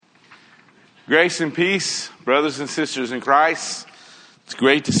Grace and peace, brothers and sisters in Christ. It's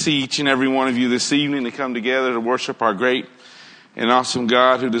great to see each and every one of you this evening to come together to worship our great and awesome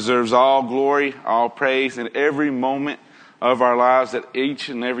God who deserves all glory, all praise in every moment of our lives, at each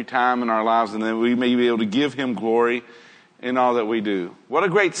and every time in our lives, and that we may be able to give him glory in all that we do. What a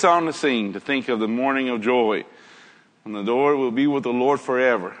great song to sing, to think of the morning of joy, and the Lord will be with the Lord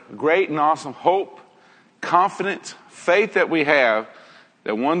forever. A great and awesome hope, confidence, faith that we have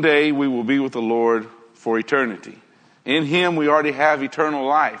that one day we will be with the Lord for eternity. In him we already have eternal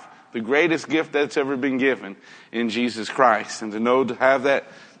life, the greatest gift that's ever been given in Jesus Christ. And to know, to have that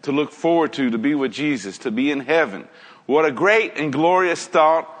to look forward to be with Jesus, to be in heaven. What a great and glorious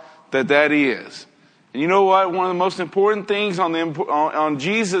thought that is. And you know what? One of the most important things on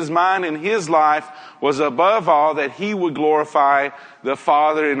Jesus' mind in his life was above all that he would glorify the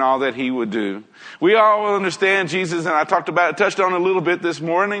Father in all that he would do. We all understand Jesus, and I touched on it a little bit this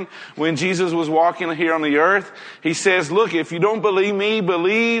morning when Jesus was walking here on the earth. He says, look, if you don't believe me,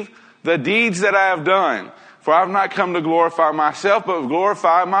 believe the deeds that I have done. For I've not come to glorify myself, but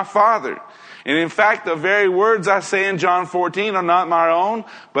glorify my Father. And in fact, the very words I say in John 14 are not my own,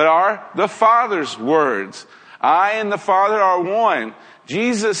 but are the Father's words. I and the Father are one.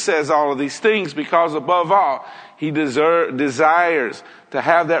 Jesus says all of these things because above all, he desires to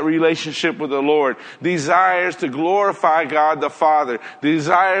have that relationship with the Lord, desires to glorify God the Father,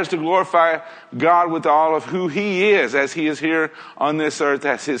 desires to glorify God with all of who he is as he is here on this earth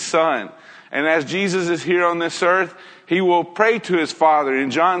as his Son. And as Jesus is here on this earth, he will pray to his Father.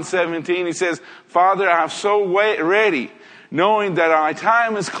 In John 17, he says, Father, I'm so ready, knowing that my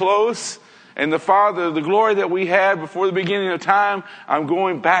time is close. And the Father, the glory that we had before the beginning of time, I'm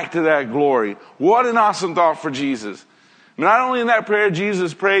going back to that glory. What an awesome thought for Jesus. Not only in that prayer,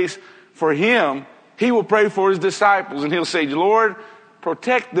 Jesus prays for him, he will pray for his disciples. And he'll say, Lord,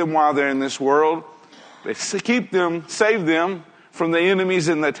 protect them while they're in this world. Keep them, save them from the enemies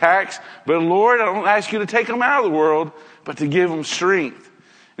and the attacks. But Lord, I don't ask you to take them out of the world, but to give them strength.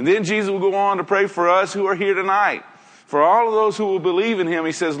 And then Jesus will go on to pray for us who are here tonight. For all of those who will believe in him,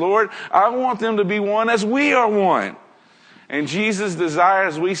 he says, Lord, I want them to be one as we are one. And Jesus' desire,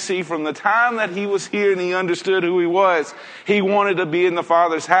 as we see from the time that he was here and he understood who he was, he wanted to be in the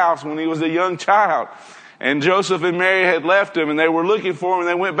Father's house when he was a young child. And Joseph and Mary had left him and they were looking for him and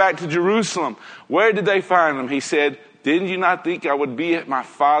they went back to Jerusalem. Where did they find him? He said, didn't you not think I would be at my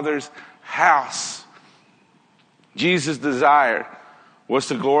Father's house? Jesus' desire was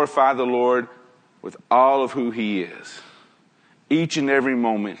to glorify the Lord with all of who he is, each and every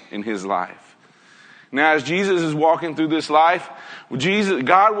moment in his life. Now, as Jesus is walking through this life,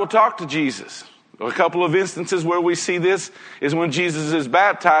 God will talk to Jesus. A couple of instances where we see this is when Jesus is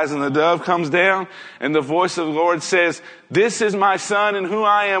baptized and the dove comes down and the voice of the Lord says, this is my Son in whom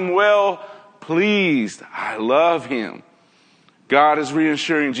I am well pleased. I love him. God is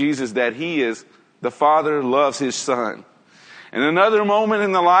reassuring Jesus that the Father loves his Son. And another moment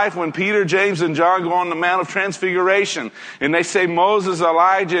in the life when Peter, James, and John go on the Mount of Transfiguration and they say Moses,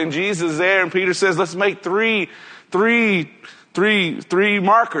 Elijah, and Jesus there, and Peter says, let's make three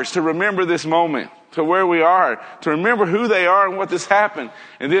markers to remember this moment, to where we are, to remember who they are and what this happened.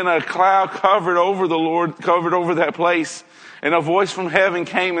 And then a cloud covered over that place. And a voice from heaven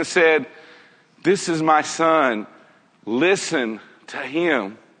came and said, this is my Son. Listen to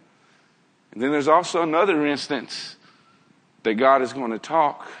him. And then there's also another instance that God is going to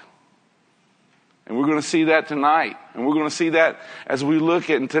talk. And we're going to see that tonight. And we're going to see that as we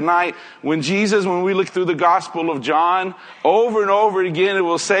look at tonight. When we look through the Gospel of John, over and over again, it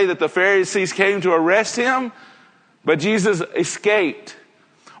will say that the Pharisees came to arrest him, but Jesus escaped.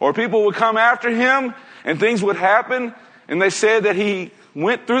 Or people would come after him and things would happen. And they said that he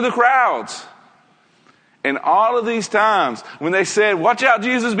went through the crowds. And all of these times when they said, watch out,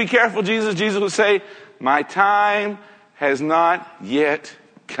 Jesus, be careful, Jesus, Jesus would say, my time has not yet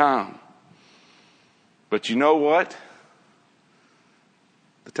come. But you know what?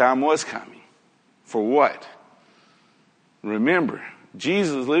 The time was coming. For what? Remember,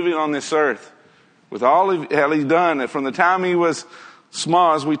 Jesus living on this earth with all that he's done, from the time he was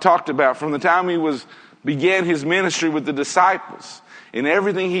small, as we talked about, from the time began his ministry with the disciples, and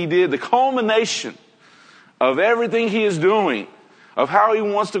everything he did, the culmination of everything he is doing, of how he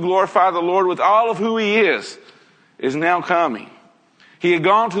wants to glorify the Lord with all of who he is now coming. He had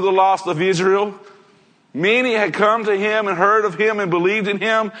gone to the lost of Israel. Many had come to him and heard of him and believed in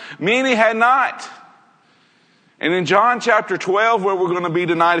him. Many had not. And in John chapter 12, where we're going to be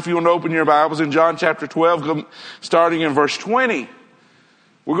tonight, if you want to open your Bibles, in John chapter 12, starting in verse 20,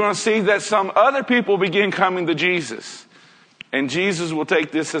 we're going to see that some other people begin coming to Jesus. And Jesus will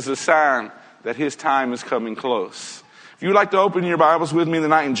take this as a sign that his time is coming close. If you'd like to open your Bibles with me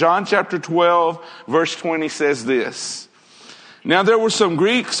tonight, in John chapter 12, verse 20 says this. Now there were some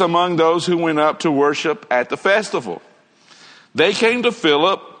Greeks among those who went up to worship at the festival. They came to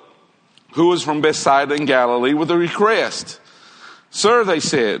Philip, who was from Bethsaida in Galilee, with a request. Sir, they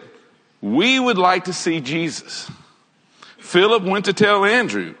said, we would like to see Jesus. Philip went to tell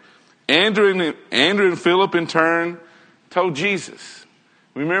Andrew. Andrew and Philip in turn told Jesus.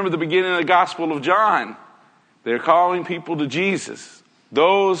 Remember the beginning of the Gospel of John. They're calling people to Jesus,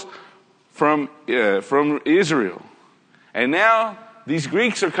 those from Israel. And now these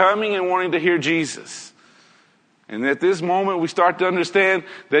Greeks are coming and wanting to hear Jesus. And at this moment we start to understand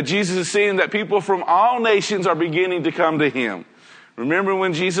that Jesus is seeing that people from all nations are beginning to come to him. Remember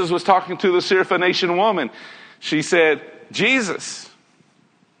when Jesus was talking to the Syrophoenician woman, she said, Jesus.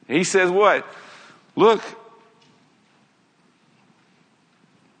 He says what? Look,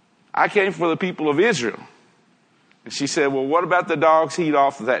 I came for the people of Israel. And she said, well, what about the dogs eat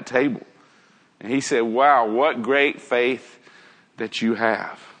off of that table? And he said, wow, what great faith that you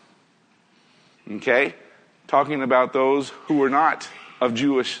have. Okay? Talking about those who were not of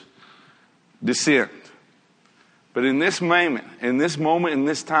Jewish descent. But in this moment, in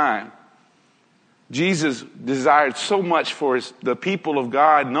this time, Jesus desired so much for the people of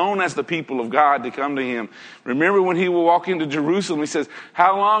God, known as the people of God, to come to him. Remember when he would walk into Jerusalem, he says,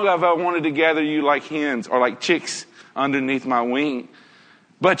 how long have I wanted to gather you like hens or like chicks underneath my wing?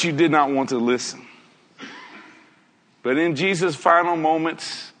 But you did not want to listen. But in Jesus' final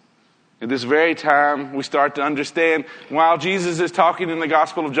moments, at this very time, we start to understand, while Jesus is talking in the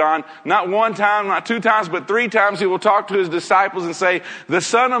Gospel of John, not one time, not two times, but three times he will talk to his disciples and say, the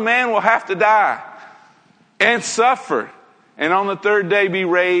Son of Man will have to die and suffer, and on the third day be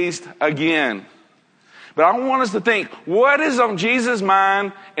raised again. But I want us to think, what is on Jesus'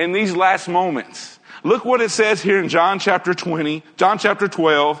 mind in these last moments? Look what it says here in John chapter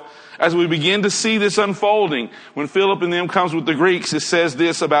 12, as we begin to see this unfolding. When Philip and them comes with the Greeks, it says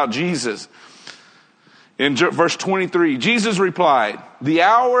this about Jesus. In verse 23, Jesus replied, the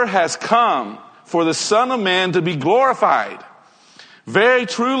hour has come for the Son of Man to be glorified. Very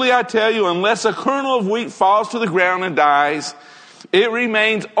truly I tell you, unless a kernel of wheat falls to the ground and dies, it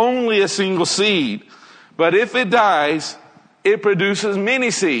remains only a single seed. But if it dies, it produces many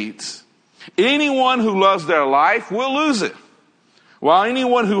seeds. Anyone who loves their life will lose it, while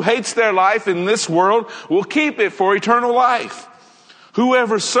anyone who hates their life in this world will keep it for eternal life.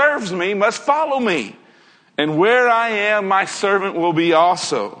 Whoever serves me must follow me, and where I am, my servant will be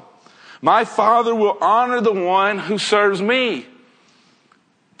also. My Father will honor the one who serves me.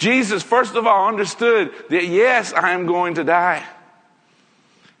 Jesus, first of all, understood that, yes, I am going to die.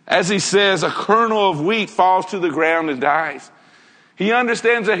 As he says, a kernel of wheat falls to the ground and dies. He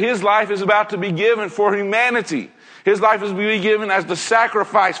understands that his life is about to be given for humanity. His life is to be given as the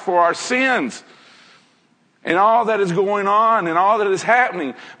sacrifice for our sins and all that is going on and all that is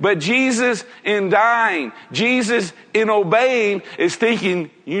happening. But Jesus, in dying, Jesus, in obeying, is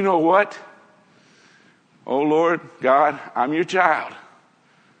thinking, you know what? Oh, Lord God, I'm your child.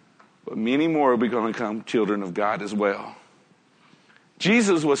 But many more will be going to become children of God as well.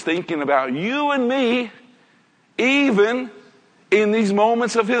 Jesus was thinking about you and me, even in these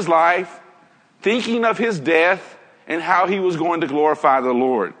moments of his life, thinking of his death and how he was going to glorify the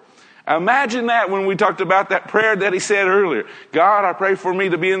Lord. Imagine that when we talked about that prayer that he said earlier. God, I pray for me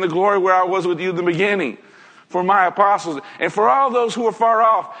to be in the glory where I was with you in the beginning, for my apostles, and for all those who are far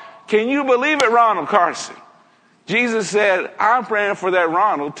off. Can you believe it, Ronald Carson? Jesus said, I'm praying for that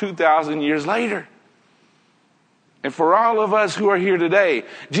Ronald 2,000 years later. And for all of us who are here today,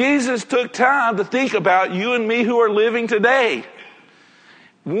 Jesus took time to think about you and me who are living today.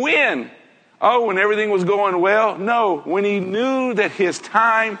 When? Oh, when everything was going well? No, when he knew that his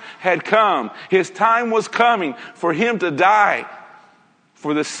time had come. His time was coming for him to die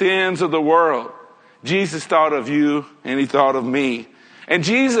for the sins of the world. Jesus thought of you and he thought of me. And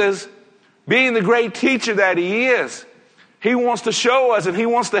Jesus, being the great teacher that he is, he wants to show us and he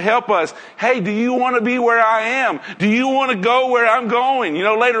wants to help us. Hey, do you want to be where I am? Do you want to go where I'm going? You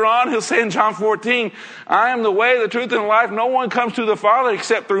know, later on he'll say in John 14, I am the way, the truth, and the life. No one comes to the Father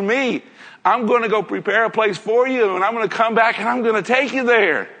except through me. I'm going to go prepare a place for you, and I'm going to come back and I'm going to take you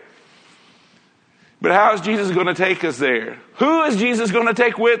there. But how is Jesus going to take us there? Who is Jesus going to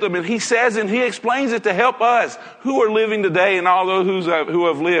take with him? And he says and he explains it to help us who are living today and all those who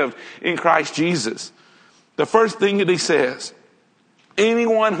have lived in Christ Jesus. The first thing that he says,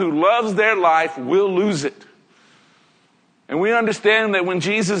 anyone who loves their life will lose it. And we understand that when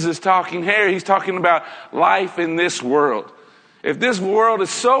Jesus is talking here, he's talking about life in this world. If this world is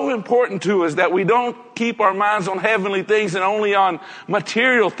so important to us that we don't keep our minds on heavenly things and only on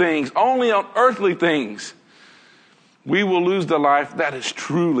material things, only on earthly things, we will lose the life that is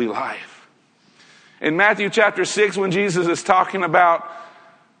truly life. In Matthew chapter 6, when Jesus is talking about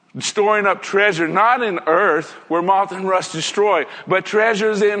storing up treasure, not in earth where moth and rust destroy, but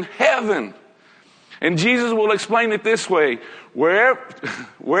treasures in heaven. And Jesus will explain it this way: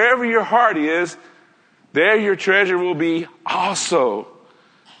 wherever your heart is, there your treasure will be also.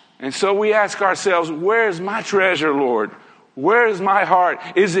 And so we ask ourselves, where is my treasure, Lord? Where is my heart?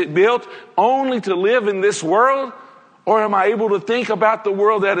 Is it built only to live in this world? Or am I able to think about the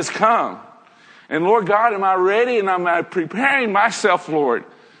world that has come? And Lord God, am I ready and am I preparing myself, Lord,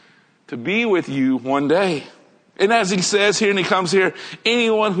 to be with you one day? And as he says here, and he comes here,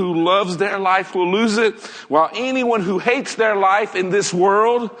 anyone who loves their life will lose it, while anyone who hates their life in this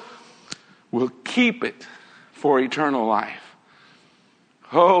world will keep it for eternal life.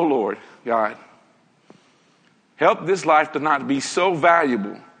 Oh, Lord God, help this life to not be so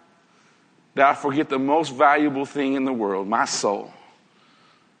valuable that I forget the most valuable thing in the world, my soul.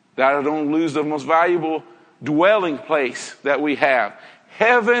 That I don't lose the most valuable dwelling place that we have,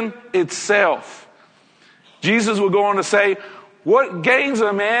 heaven itself. Jesus will go on to say, what gains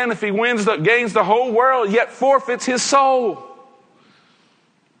a man if he gains the whole world yet forfeits his soul?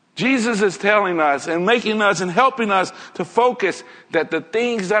 Jesus is telling us and making us and helping us to focus that the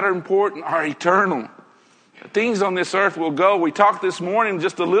things that are important are eternal. The things on this earth will go. We talked this morning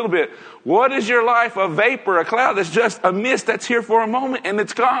just a little bit. What is your life? A vapor, a cloud that's just a mist that's here for a moment and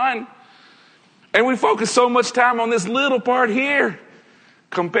it's gone. And we focus so much time on this little part here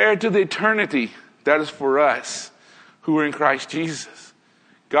compared to the eternity that is for us who are in Christ Jesus.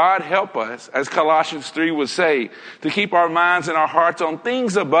 God help us, as Colossians 3 would say, to keep our minds and our hearts on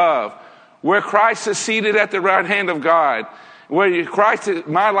things above, where Christ is seated at the right hand of God, where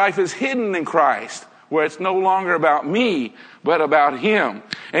my life is hidden in Christ, where it's no longer about me, but about him.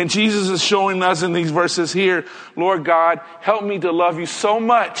 And Jesus is showing us in these verses here, Lord God, help me to love you so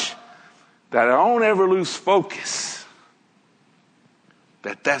much that I don't ever lose focus.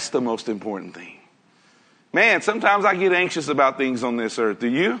 That's the most important thing. Man, sometimes I get anxious about things on this earth. Do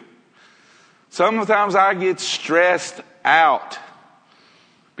you? Sometimes I get stressed out.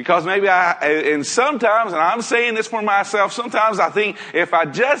 Because and sometimes, and I'm saying this for myself, sometimes I think if I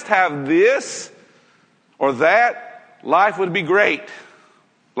just have this or that, life would be great.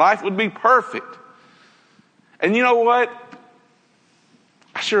 Life would be perfect. And you know what?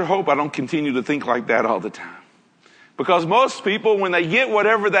 I sure hope I don't continue to think like that all the time. Because most people, when they get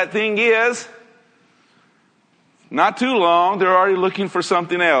whatever that thing is, not too long, they're already looking for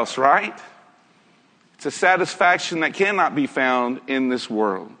something else, right? It's a satisfaction that cannot be found in this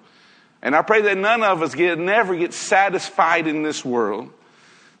world. And I pray that none of us never get satisfied in this world,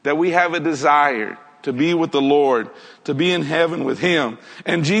 that we have a desire to be with the Lord, to be in heaven with him.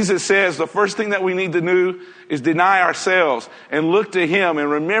 And Jesus says the first thing that we need to do is deny ourselves and look to him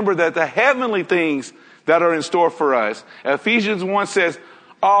and remember that the heavenly things that are in store for us. Ephesians 1 says,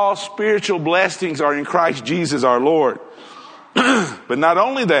 all spiritual blessings are in Christ Jesus our Lord. But not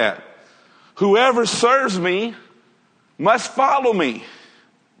only that, whoever serves me must follow me.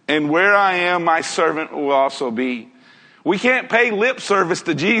 And where I am, my servant will also be. We can't pay lip service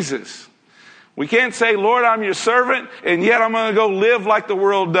to Jesus. We can't say, Lord, I'm your servant, and yet I'm going to go live like the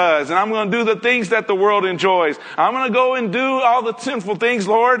world does. And I'm going to do the things that the world enjoys. I'm going to go and do all the sinful things,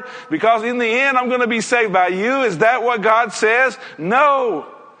 Lord, because in the end, I'm going to be saved by you. Is that what God says? No.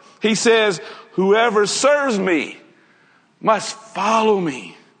 He says, whoever serves me must follow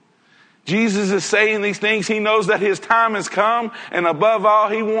me. Jesus is saying these things. He knows that his time has come. And above all,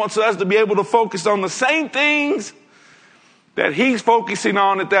 he wants us to be able to focus on the same things that he's focusing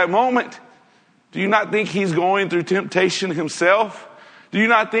on at that moment. Do you not think he's going through temptation himself? Do you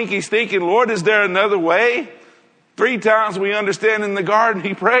not think he's thinking, Lord, is there another way? 3 times we understand in the garden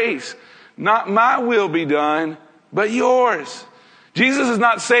he prays, not my will be done, but yours. Jesus is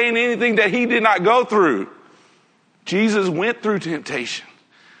not saying anything that he did not go through. Jesus went through temptation.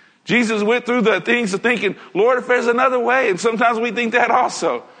 Jesus went through the things of thinking, Lord, if there's another way. And sometimes we think that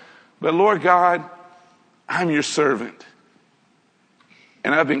also. But Lord God, I'm your servant.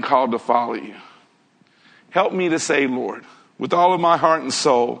 And I've been called to follow you. Help me to say, Lord, with all of my heart and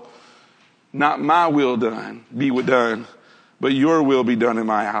soul, not my will be done, but your will be done in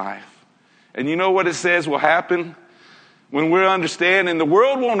my life. And you know what it says will happen when we understand, and the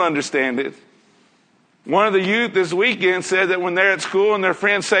world won't understand it. One of the youth this weekend said that when they're at school and their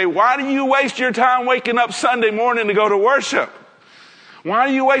friends say, why do you waste your time waking up Sunday morning to go to worship? Why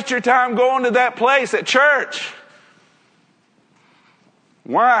do you waste your time going to that place at church?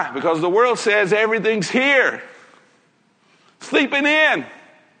 Why? Because the world says everything's here. Sleeping in.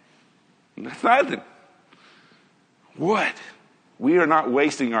 That's nothing. What? We are not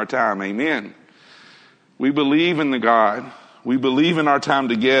wasting our time. Amen. We believe in the God. We believe in our time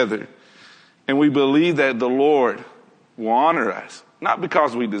together. And we believe that the Lord will honor us. Not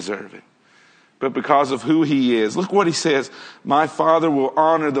because we deserve it, but because of who he is. Look what he says. My Father will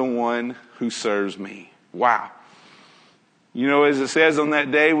honor the one who serves me. Wow. You know, as it says on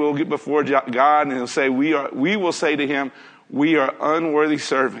that day, we'll get before God and he'll say, we will say to him, we are unworthy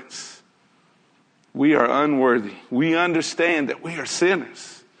servants. We are unworthy. We understand that we are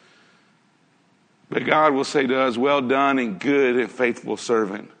sinners. But God will say to us, well done and good and faithful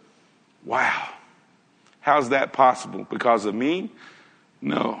servant. Wow. How's that possible? Because of me?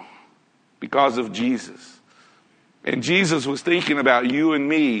 No. Because of Jesus. And Jesus was thinking about you and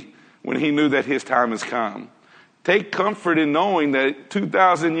me when he knew that his time has come. Take comfort in knowing that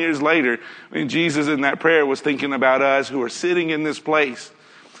 2,000 years later, when Jesus in that prayer was thinking about us who are sitting in this place.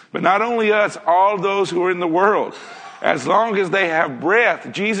 But not only us, all those who are in the world. As long as they have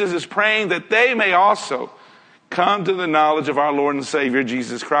breath, Jesus is praying that they may also come to the knowledge of our Lord and Savior,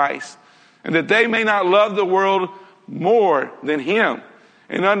 Jesus Christ. And that they may not love the world more than him.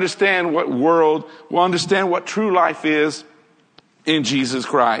 And understand what true life is in Jesus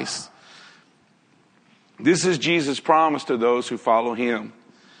Christ. This is Jesus' promise to those who follow him.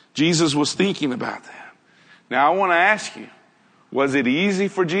 Jesus was thinking about that. Now I want to ask you, was it easy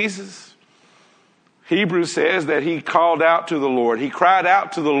for Jesus? Hebrews says that he called out to the Lord. He cried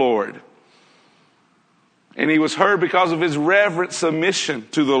out to the Lord. And he was heard because of his reverent submission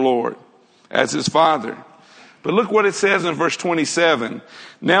to the Lord as his Father. But look what it says in verse 27.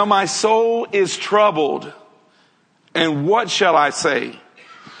 Now my soul is troubled. And what shall I say?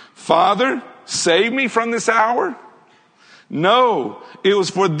 Father, save me from this hour? No, it was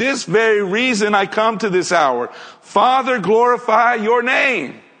for this very reason I come to this hour. Father, glorify your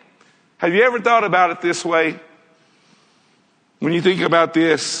name. Have you ever thought about it this way? When you think about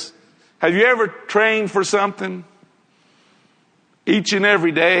this, have you ever trained for something? Each and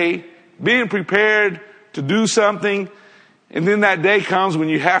every day, being prepared to do something, and then that day comes when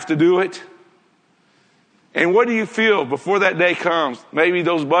you have to do it. And what do you feel before that day comes? Maybe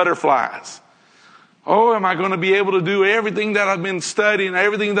those butterflies. Oh, am I going to be able to do everything that I've been studying,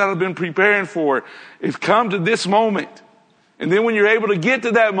 everything that I've been preparing for? It's come to this moment. And then when you're able to get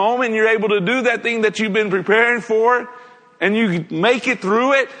to that moment, you're able to do that thing that you've been preparing for, and you make it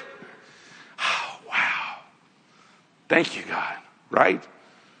through it. Oh, wow. Thank you, God. Right?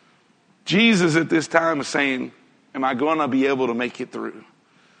 Jesus at this time is saying, am I going to be able to make it through?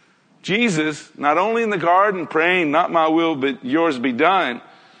 Jesus, not only in the garden praying, not my will, but yours be done.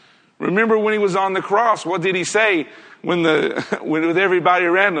 Remember when he was on the cross, what did he say when with everybody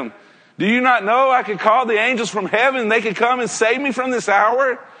around him? Do you not know I could call the angels from heaven and they could come and save me from this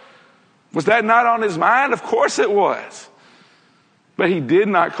hour? Was that not on his mind? Of course it was. But he did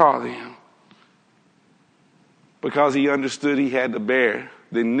not call them because he understood he had to bear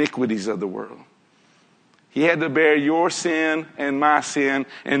the iniquities of the world. He had to bear your sin and my sin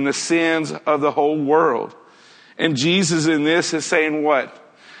and the sins of the whole world. And Jesus in this is saying what?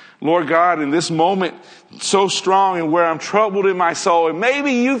 Lord God, in this moment so strong and where I'm troubled in my soul, and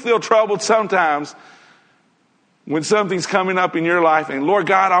maybe you feel troubled sometimes when something's coming up in your life, and Lord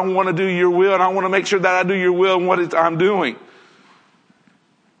God, I want to do your will, and I want to make sure that I do your will in what I'm doing.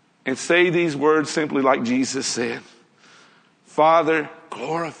 And say these words simply like Jesus said. Father,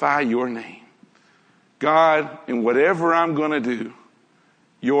 glorify your name. God, in whatever I'm going to do,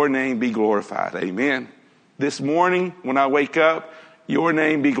 your name be glorified. Amen. This morning, when I wake up, your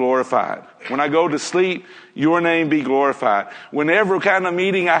name be glorified. When I go to sleep, your name be glorified. Whenever kind of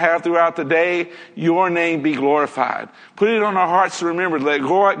meeting I have throughout the day, your name be glorified. Put it on our hearts to remember, let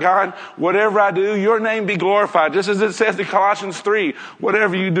God, whatever I do, your name be glorified. Just as it says in Colossians 3,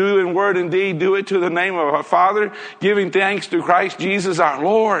 whatever you do in word and deed, do it to the name of our Father, giving thanks to Christ Jesus our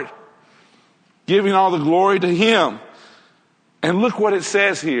Lord. Giving all the glory to him. And look what it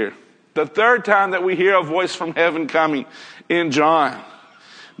says here. The third time that we hear a voice from heaven coming in John.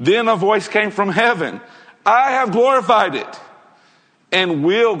 Then a voice came from heaven. I have glorified it and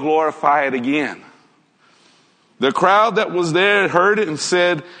will glorify it again. The crowd that was there heard it and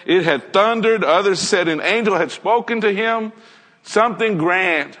said it had thundered. Others said an angel had spoken to him. Something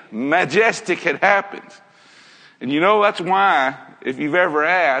grand, majestic had happened. And you know, that's why, if you've ever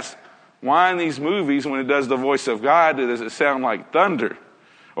asked, why in these movies, when it does the voice of God, does it sound like thunder?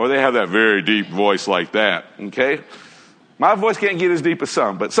 Or they have that very deep voice like that, okay? My voice can't get as deep as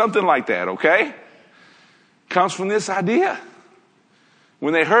some, but something like that, okay? Comes from this idea.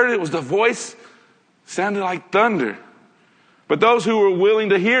 When they heard it, it was the voice sounded like thunder. But those who were willing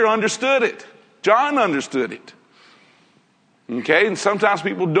to hear understood it. John understood it. Okay, and sometimes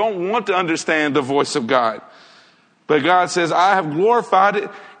people don't want to understand the voice of God. But God says, I have glorified it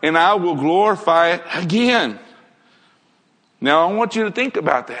and I will glorify it again. Now, I want you to think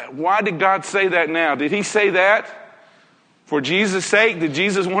about that. Why did God say that now? Did he say that for Jesus' sake? Did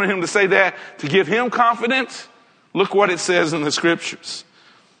Jesus want him to say that to give him confidence? Look what it says in the scriptures.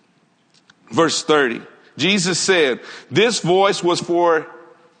 Verse 30. Jesus said, this voice was for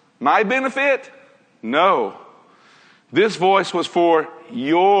my benefit? No. This voice was for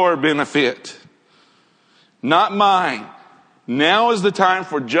your benefit, not mine. Now is the time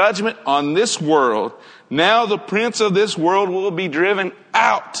for judgment on this world. Now the prince of this world will be driven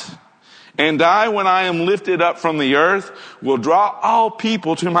out. And I, when I am lifted up from the earth, will draw all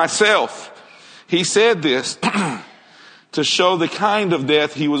people to myself. He said this to show the kind of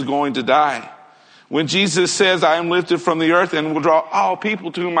death he was going to die. When Jesus says, I am lifted from the earth and will draw all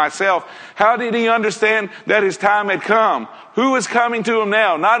people to myself, how did he understand that his time had come? Who is coming to him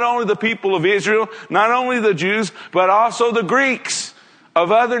now? Not only the people of Israel, not only the Jews, but also the Greeks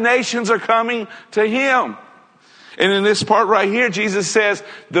of other nations are coming to him. And in this part right here, Jesus says,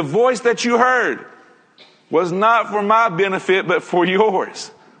 the voice that you heard was not for my benefit, but for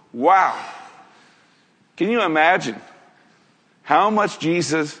yours. Wow. Can you imagine how much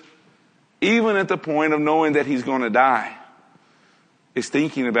Jesus, even at the point of knowing that he's going to die, is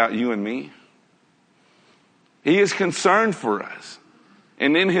thinking about you and me? He is concerned for us.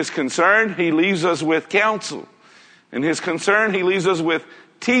 And in his concern, he leaves us with counsel. In his concern, he leaves us with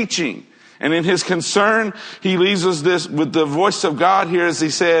teaching. And in his concern, he leaves us this with the voice of God here, as he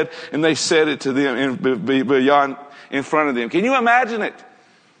said, and they said it to them beyond in front of them. Can you imagine it?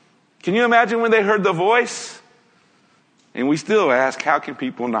 Can you imagine when they heard the voice? And we still ask, how can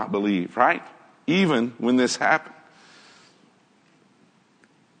people not believe, right? Even when this happened.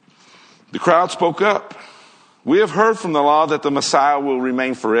 The crowd spoke up. We have heard from the law that the Messiah will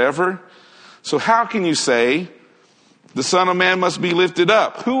remain forever. So how can you say the Son of Man must be lifted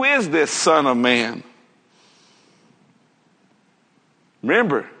up? Who is this Son of Man?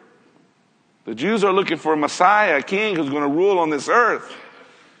 Remember, the Jews are looking for a Messiah, a king who's going to rule on this earth.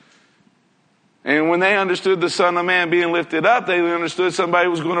 And when they understood the Son of Man being lifted up, they understood somebody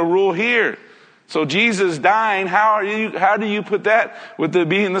was going to rule here. So Jesus dying, how do you put that with the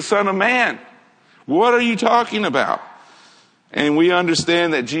being the Son of Man? What are you talking about? And we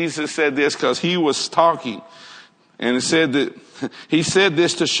understand that Jesus said this because he was talking. And it said that he said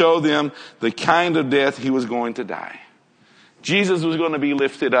this to show them the kind of death he was going to die. Jesus was going to be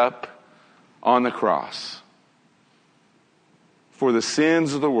lifted up on the cross for the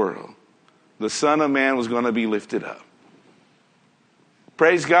sins of the world. The Son of Man was going to be lifted up.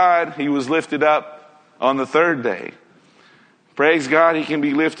 Praise God, he was lifted up on the third day. Praise God, he can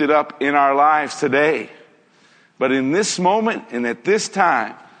be lifted up in our lives today. But in this moment and at this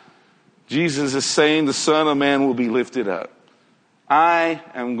time, Jesus is saying the Son of Man will be lifted up. I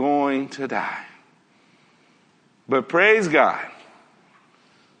am going to die. But praise God,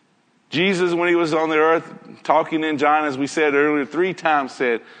 Jesus, when he was on the earth, talking in John, as we said earlier, 3 times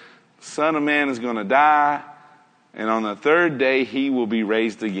said, Son of Man is going to die, and on the third day he will be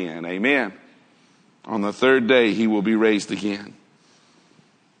raised again. Amen. On the third day he will be raised again.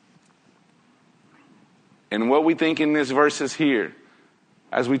 And what we think in this verse is here,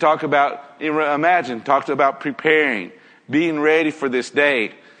 as we talk about, talked about preparing, being ready for this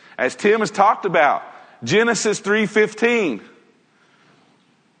day. As Tim has talked about, Genesis 3:15,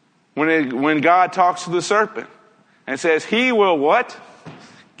 when God talks to the serpent and says, he will what?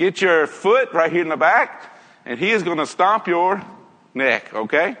 Get your foot right here in the back, and he is going to stomp your neck,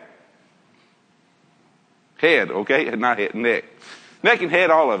 okay? Head, okay? Not head, neck. Neck and head,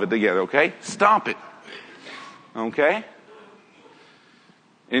 all of it together, okay? Stomp it, okay?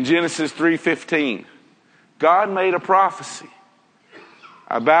 In Genesis 3:15, God made a prophecy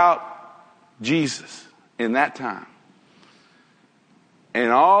about Jesus in that time.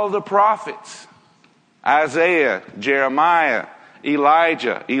 And all the prophets, Isaiah, Jeremiah,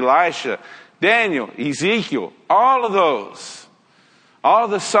 Elijah, Elisha, Daniel, Ezekiel, all of those, all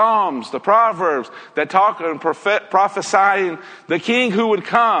the Psalms, the Proverbs that talk and prophesying the king who would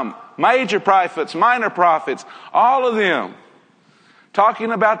come, major prophets, minor prophets, all of them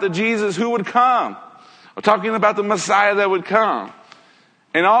talking about the Jesus who would come, talking about the Messiah that would come,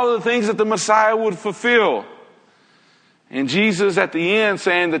 and all of the things that the Messiah would fulfill. And Jesus at the end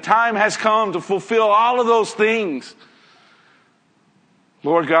saying, the time has come to fulfill all of those things.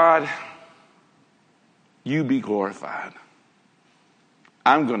 Lord God, you be glorified.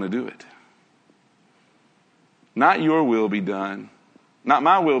 I'm going to do it. Not your will be done. Not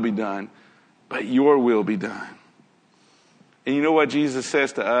my will be done, but your will be done. And you know what Jesus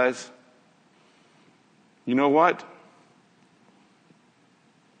says to us? You know what?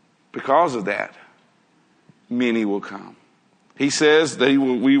 Because of that, many will come. He says that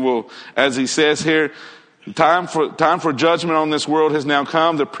we will, as he says here, time for judgment on this world has now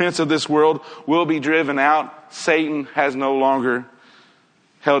come. The prince of this world will be driven out. Satan has no longer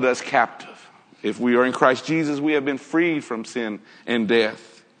held us captive. If we are in Christ Jesus, we have been freed from sin and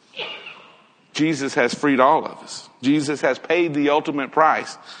death. Jesus has freed all of us. Jesus has paid the ultimate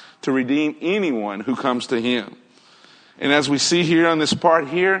price to redeem anyone who comes to him. And as we see here on this part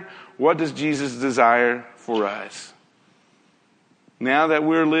here, what does Jesus desire for us? Now that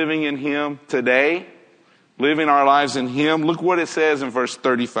we're living in him today, living our lives in him, look what it says in verse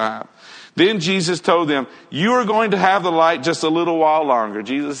 35. Then Jesus told them, you are going to have the light just a little while longer.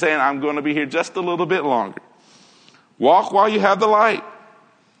 Jesus is saying, I'm going to be here just a little bit longer. Walk while you have the light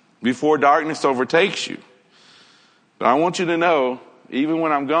before darkness overtakes you. But I want you to know, even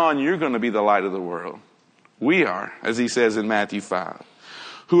when I'm gone, you're going to be the light of the world. We are, as he says in Matthew 5.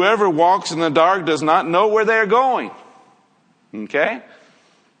 Whoever walks in the dark does not know where they're going. Okay?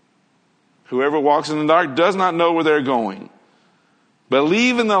 Whoever walks in the dark does not know where they're going.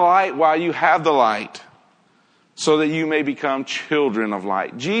 Believe in the light while you have the light, so that you may become children of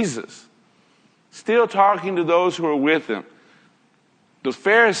light. Jesus, still talking to those who are with him, the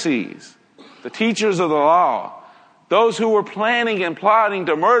Pharisees, the teachers of the law, those who were planning and plotting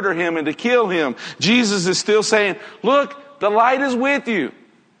to murder him and to kill him. Jesus is still saying, look, the light is with you.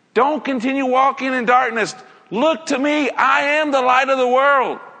 Don't continue walking in darkness. Look to me. I am the light of the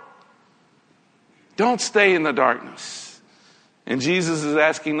world. Don't stay in the darkness. And Jesus is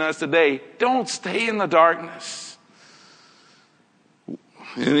asking us today, don't stay in the darkness.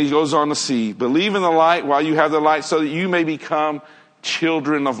 And he goes on to see, believe in the light while you have the light, so that you may become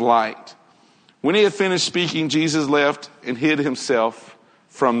children of light. When he had finished speaking, Jesus left and hid himself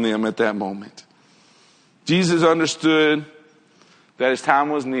from them at that moment. Jesus understood that his time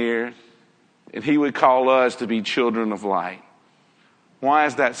was near, and he would call us to be children of light. Why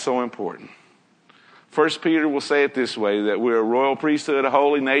is that so important? 1 Peter will say it this way, that we're a royal priesthood, a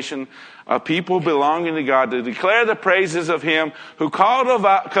holy nation, a people belonging to God, to declare the praises of him who called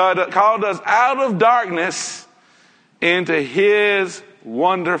us out of darkness into his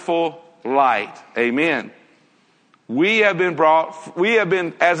wonderful light. Amen. We have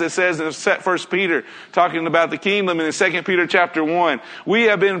been, as it says in 1 Peter, talking about the kingdom in 2 Peter chapter 1, we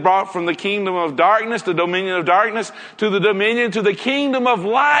have been brought from the kingdom of darkness, the dominion of darkness, to the kingdom of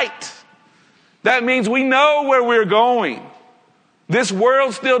light. That means we know where we're going. This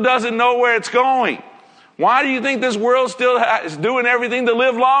world still doesn't know where it's going. Why do you think this world still is doing everything to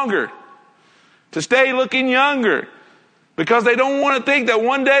live longer? To stay looking younger? Because they don't want to think that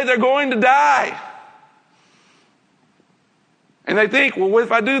one day they're going to die. And they think, well,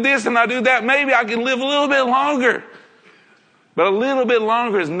 if I do this and I do that, maybe I can live a little bit longer. But a little bit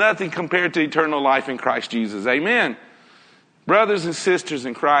longer is nothing compared to eternal life in Christ Jesus. Amen. Brothers and sisters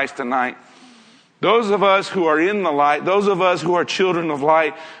in Christ tonight, those of us who are in the light, those of us who are children of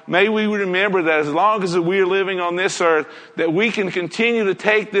light, may we remember that as long as we are living on this earth, that we can continue to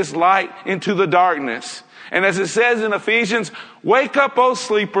take this light into the darkness. And as it says in Ephesians, wake up, O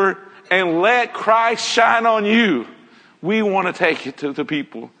sleeper, and let Christ shine on you. We want to take it to the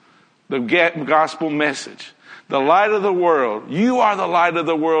people, the gospel message, the light of the world. You are the light of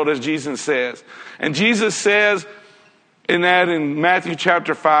the world, as Jesus says. And Jesus says in Matthew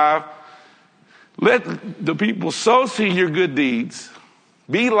chapter 5, let the people so see your good deeds,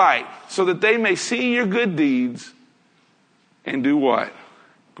 be light, so that they may see your good deeds and do what?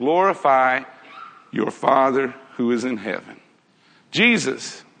 Glorify your Father who is in heaven.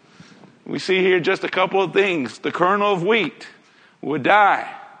 Jesus, we see here just a couple of things. The kernel of wheat would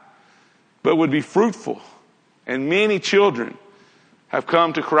die, but would be fruitful. And many children have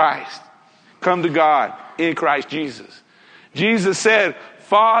come to Christ, come to God in Christ Jesus. Jesus said,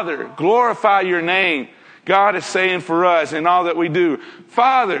 Father, glorify your name. God is saying for us in all that we do,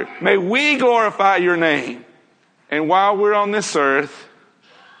 Father, may we glorify your name. And while we're on this earth,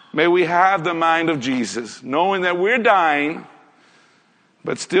 may we have the mind of Jesus, knowing that we're dying,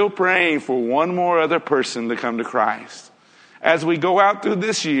 but still praying for one more other person to come to Christ. As we go out through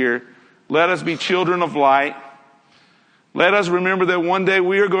this year, let us be children of light. Let us remember that one day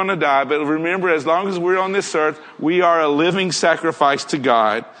we are going to die, but remember, as long as we're on this earth, we are a living sacrifice to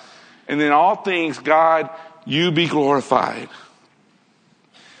God. And in all things, God, you be glorified.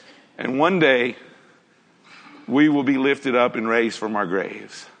 And one day, we will be lifted up and raised from our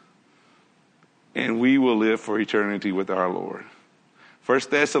graves. And we will live for eternity with our Lord. 1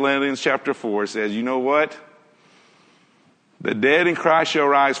 Thessalonians chapter 4 says, you know what? The dead in Christ shall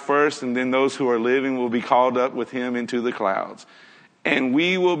rise first, and then those who are living will be called up with him into the clouds. And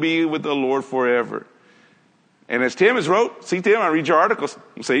we will be with the Lord forever. And as Tim has wrote, see Tim, I read your articles.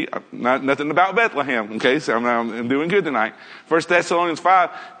 See, nothing about Bethlehem. Okay, so I'm doing good tonight. 1 Thessalonians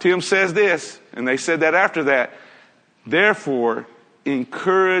 5, Tim says this, and they said that after that. Therefore,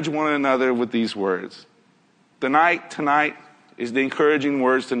 encourage one another with these words. Tonight is the encouraging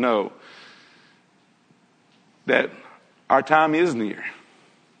words to know that our time is near.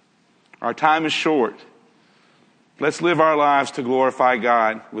 Our time is short. Let's live our lives to glorify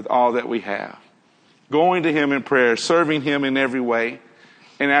God with all that we have. Going to him in prayer, serving him in every way.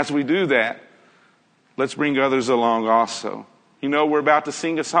 And as we do that, let's bring others along also. You know, we're about to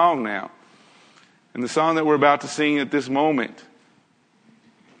sing a song now. And the song that we're about to sing at this moment,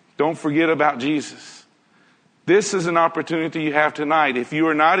 don't forget about Jesus. This is an opportunity you have tonight, if you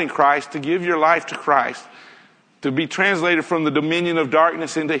are not in Christ, to give your life to Christ, to be translated from the dominion of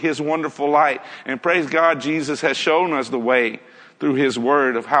darkness into his wonderful light. And praise God, Jesus has shown us the way through his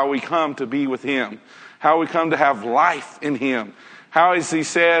word of how we come to be with him, how we come to have life in him. How, as he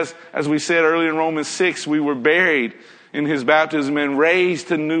says, as we said earlier in Romans 6, we were buried in his baptism and raised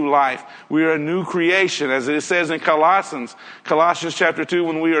to new life. We are a new creation, as it says in Colossians chapter 2,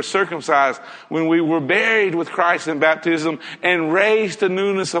 when we are circumcised, when we were buried with Christ in baptism and raised to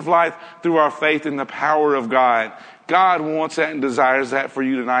newness of life through our faith in the power of God. God wants that and desires that for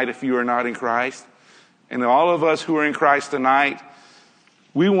you tonight if you are not in Christ. And all of us who are in Christ tonight,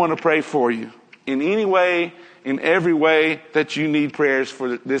 we want to pray for you in any way, in every way that you need prayers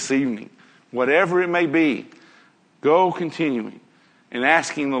for this evening. Whatever it may be, go continuing and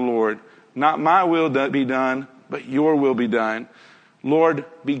asking the Lord, not my will be done, but your will be done. Lord,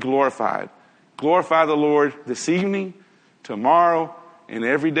 be glorified. Glorify the Lord this evening, tomorrow, and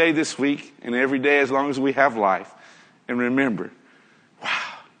every day this week, and every day as long as we have life. And remember,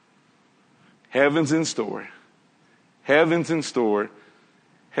 wow, heaven's in store. Heaven's in store.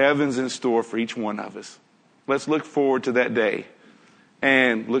 Heaven's in store for each one of us. Let's look forward to that day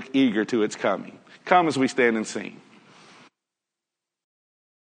and look eager to its coming. Come as we stand and sing.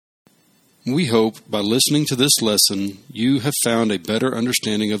 We hope by listening to this lesson, you have found a better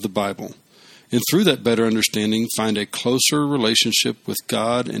understanding of the Bible, and through that better understanding, find a closer relationship with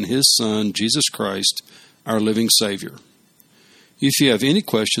God and His Son, Jesus Christ, our living Savior. If you have any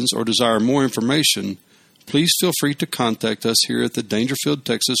questions or desire more information, please feel free to contact us here at the Dangerfield,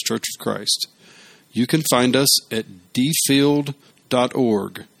 Texas Church of Christ. You can find us at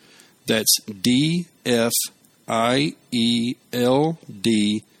dfield.org. That's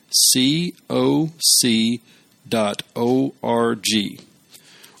DFIELDCOC.org.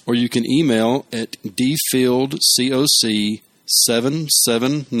 Or you can email at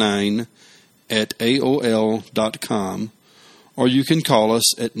dfieldcoc779@aol.com. Or you can call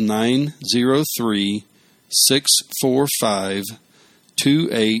us at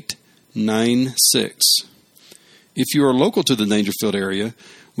 903-645-2896. If you are local to the Dangerfield area,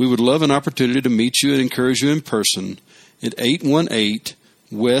 we would love an opportunity to meet you and encourage you in person at 818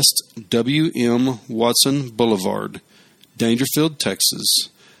 West W.M. Watson Boulevard, Dangerfield, Texas,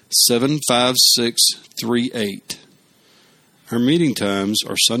 75638. Our meeting times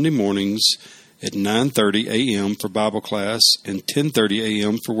are Sunday mornings at 9:30 a.m. for Bible class and 10:30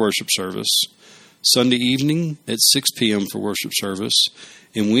 a.m. for worship service, Sunday evening at 6 p.m. for worship service,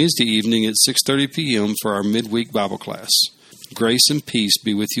 and Wednesday evening at 6:30 p.m. for our midweek Bible class. Grace and peace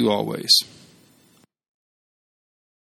be with you always.